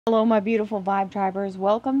Hello, my beautiful Vibe Tribers.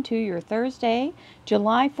 Welcome to your Thursday,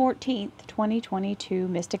 July 14th, 2022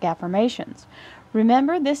 Mystic Affirmations.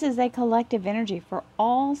 Remember, this is a collective energy for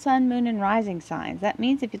all sun, moon, and rising signs. That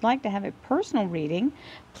means if you'd like to have a personal reading,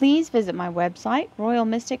 please visit my website,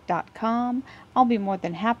 royalmystic.com. I'll be more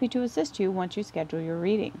than happy to assist you once you schedule your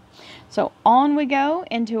reading. So on we go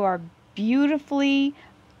into our beautifully,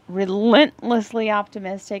 relentlessly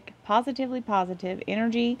optimistic, positively positive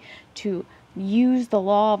energy to use the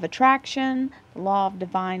law of attraction, the law of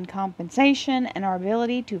divine compensation, and our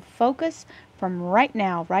ability to focus from right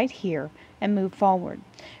now, right here, and move forward.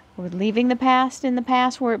 We're leaving the past in the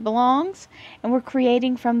past where it belongs, and we're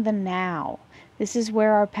creating from the now. This is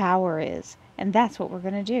where our power is, and that's what we're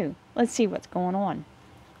going to do. Let's see what's going on.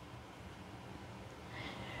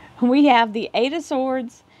 We have the Eight of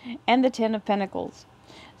Swords and the Ten of Pentacles.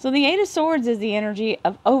 So the Eight of Swords is the energy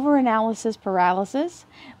of overanalysis paralysis.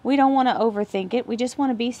 We don't want to overthink it. We just want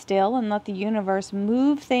to be still and let the universe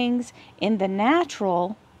move things in the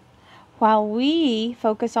natural while we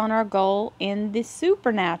focus on our goal in the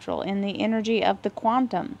supernatural, in the energy of the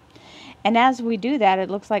quantum. And as we do that, it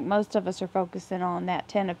looks like most of us are focusing on that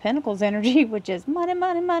Ten of Pentacles energy, which is money,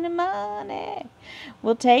 money, money, money.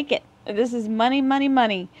 We'll take it. This is money, money,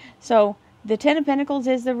 money. So the Ten of Pentacles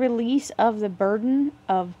is the release of the burden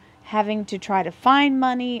of having to try to find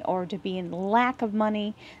money or to be in lack of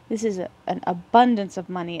money. This is an abundance of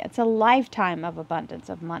money. It's a lifetime of abundance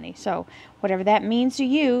of money. So whatever that means to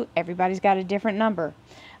you, everybody's got a different number.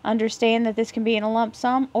 Understand that this can be in a lump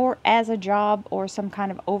sum or as a job or some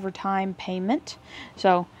kind of overtime payment.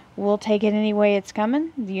 So we'll take it any way it's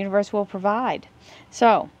coming. The universe will provide.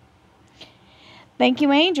 So thank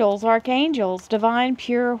you, angels, archangels, divine,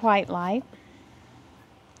 pure white light,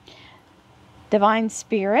 divine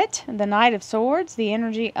spirit, the Knight of Swords, the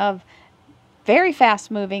energy of very fast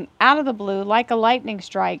moving, out of the blue, like a lightning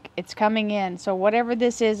strike. It's coming in. So whatever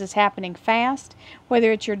this is happening fast,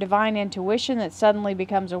 whether it's your divine intuition that suddenly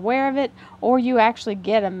becomes aware of it, or you actually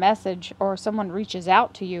get a message or someone reaches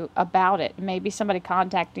out to you about it. Maybe somebody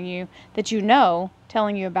contacting you that you know,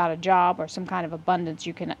 telling you about a job or some kind of abundance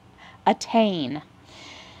you can attain.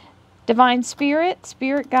 Divine Spirit,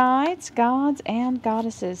 Spirit Guides, Gods, and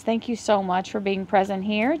Goddesses, thank you so much for being present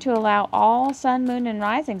here to allow all Sun, Moon, and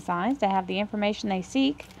Rising signs to have the information they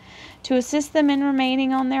seek to assist them in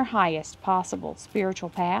remaining on their highest possible spiritual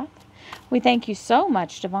path. We thank you so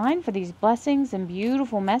much, Divine, for these blessings and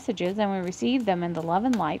beautiful messages, and we receive them in the love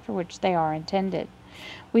and light for which they are intended.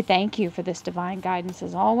 We thank you for this divine guidance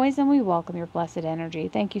as always, and we welcome your blessed energy.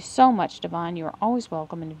 Thank you so much, Divine. You are always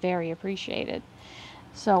welcome and very appreciated.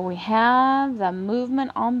 So we have the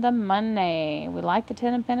movement on the Monday. We like the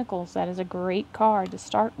Ten of Pentacles. That is a great card to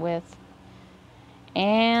start with.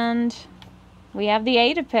 And we have the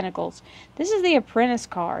Eight of Pentacles. This is the Apprentice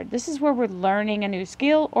card. This is where we're learning a new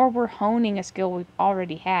skill or we're honing a skill we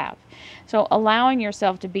already have. So allowing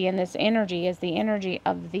yourself to be in this energy is the energy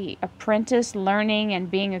of the apprentice, learning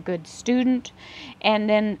and being a good student, and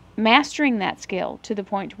then mastering that skill to the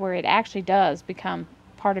point where it actually does become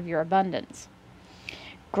part of your abundance.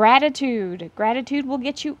 Gratitude. Gratitude will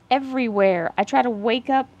get you everywhere. I try to wake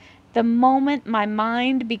up the moment my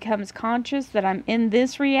mind becomes conscious that I'm in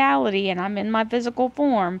this reality and I'm in my physical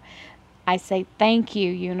form. I say, thank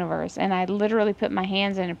you, universe. And I literally put my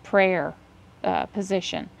hands in a prayer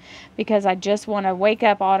position because I just want to wake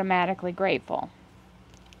up automatically grateful.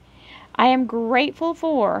 I am grateful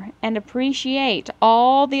for and appreciate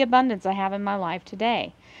all the abundance I have in my life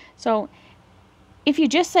today. So if you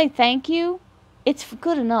just say thank you, it's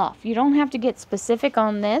good enough. You don't have to get specific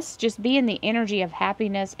on this. Just be in the energy of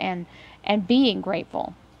happiness and being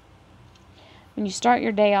grateful. When you start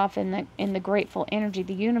your day off in the grateful energy,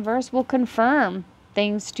 the universe will confirm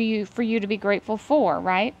things to you for you to be grateful for,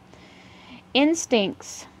 right?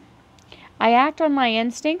 Instincts. I act on my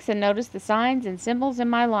instincts and notice the signs and symbols in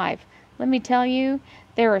my life. Let me tell you,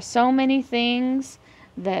 there are so many things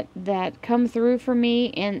that come through for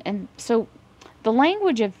me, and so the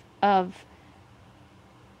language of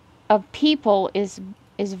people is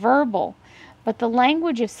verbal, but the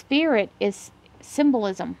language of spirit is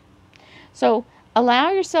symbolism. So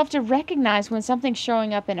allow yourself to recognize when something's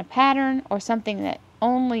showing up in a pattern or something that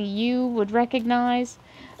only you would recognize.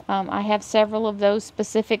 I have several of those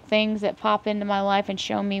specific things that pop into my life and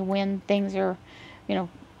show me when things are,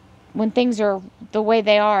 when things are the way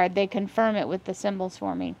they are. They confirm it with the symbols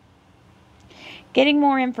for me. Getting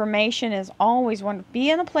more information is always one. Be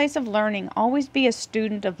in a place of learning. Always be a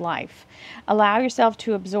student of life. Allow yourself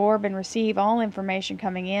to absorb and receive all information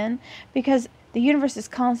coming in, because The universe is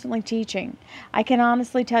constantly teaching. I can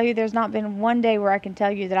honestly tell you there's not been one day where I can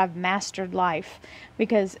tell you that I've mastered life,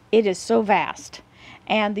 because it is so vast.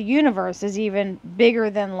 And the universe is even bigger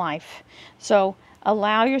than life. So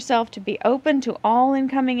allow yourself to be open to all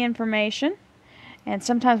incoming information. And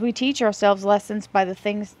sometimes we teach ourselves lessons by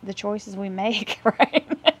the choices we make, right?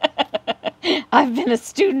 I've been a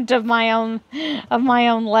student of my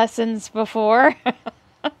own lessons before.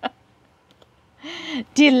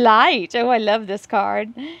 Delight. Oh, I love this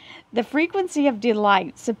card. The frequency of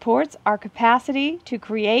delight supports our capacity to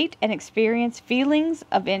create and experience feelings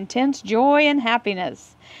of intense joy and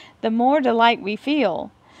happiness. The more delight we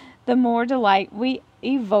feel, the more delight we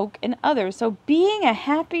evoke in others. So being a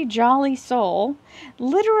happy, jolly soul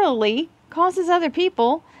literally causes other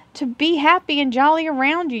people to be happy and jolly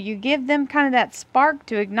around you. You give them kind of that spark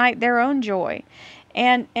to ignite their own joy.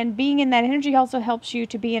 And being in that energy also helps you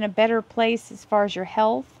to be in a better place as far as your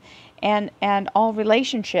health and all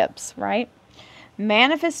relationships, right?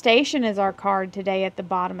 Manifestation is our card today at the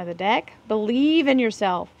bottom of the deck. Believe in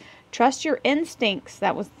yourself. Trust your instincts.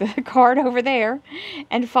 That was the card over there.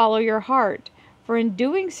 And follow your heart. For in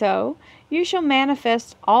doing so, you shall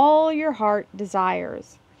manifest all your heart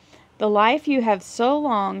desires. The life you have so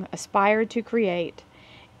long aspired to create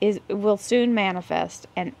will soon manifest.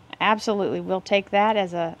 And absolutely, we'll take that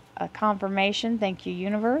as a confirmation. Thank you,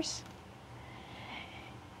 universe.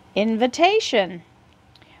 Invitation.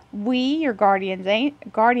 We, your guardian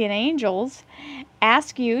angels,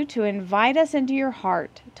 ask you to invite us into your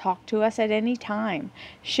heart. Talk to us at any time.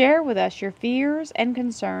 Share with us your fears and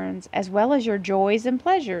concerns, as well as your joys and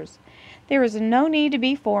pleasures. There is no need to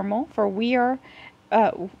be formal, for we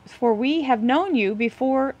have known you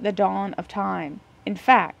before the dawn of time. In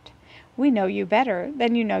fact, we know you better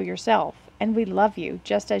than you know yourself, and we love you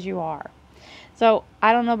just as you are. So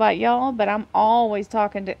I don't know about y'all, but I'm always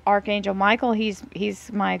talking to Archangel Michael.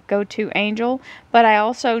 He's my go-to angel. But I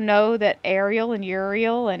also know that Ariel and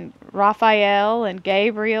Uriel and Raphael and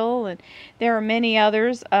Gabriel, and there are many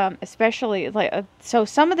others, especially so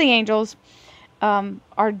some of the angels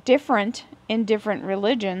are different in different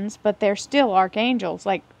religions, but they're still archangels.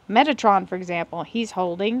 Like Metatron, for example, he's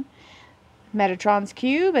holding Metatron's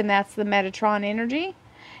cube, and that's the Metatron energy.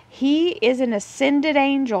 He is an ascended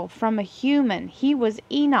angel from a human. He was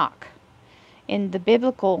Enoch in the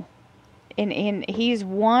biblical, he's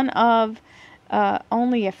one of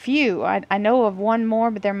only a few. I know of one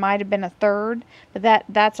more, but there might have been a third. But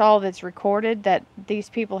that's all that's recorded, that these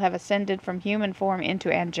people have ascended from human form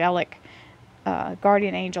into angelic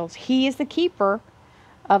guardian angels. He is the keeper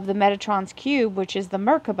of the Metatron's cube, which is the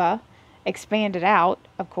Merkaba, expanded out,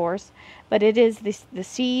 of course, but it is the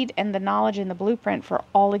seed and the knowledge and the blueprint for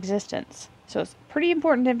all existence. So it's pretty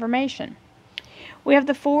important information. We have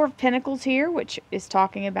the Four of Pentacles here, which is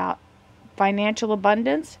talking about financial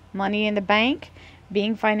abundance, money in the bank,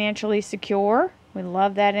 being financially secure. We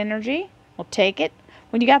love that energy. We'll take it.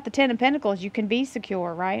 When you got the Ten of Pentacles, you can be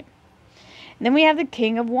secure, right? And then we have the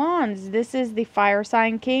King of Wands. This is the fire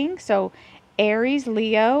sign king, so Aries,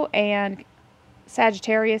 Leo, and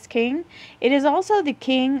Sagittarius king. It is also the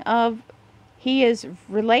king of, he is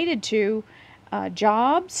related to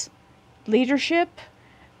jobs, leadership,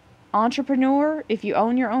 entrepreneur, if you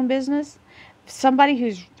own your own business, somebody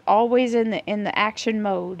who's always in the action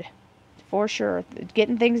mode, for sure,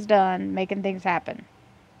 getting things done, making things happen.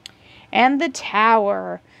 And the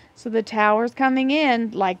Tower. So the Tower's coming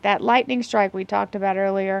in like that lightning strike we talked about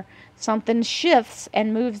earlier. Something shifts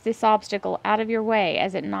and moves this obstacle out of your way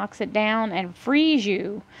as it knocks it down and frees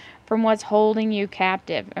you from what's holding you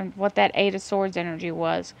captive, and what that Eight of Swords energy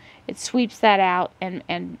was. It sweeps that out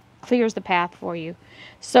and clears the path for you.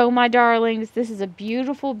 So, my darlings, this is a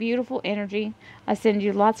beautiful, beautiful energy. I send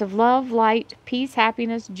you lots of love, light, peace,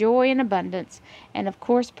 happiness, joy, and abundance, and of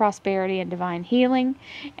course, prosperity and divine healing.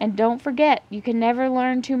 And don't forget, you can never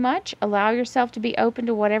learn too much. Allow yourself to be open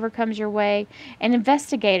to whatever comes your way and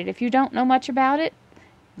investigate it. If you don't know much about it,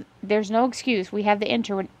 there's no excuse. We have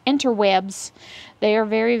the interwebs. They are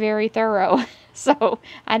very, very thorough. So,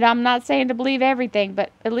 and I'm not saying to believe everything,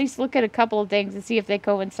 but at least look at a couple of things and see if they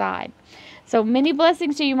coincide. So, many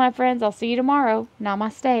blessings to you, my friends. I'll see you tomorrow.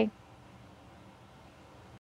 Namaste.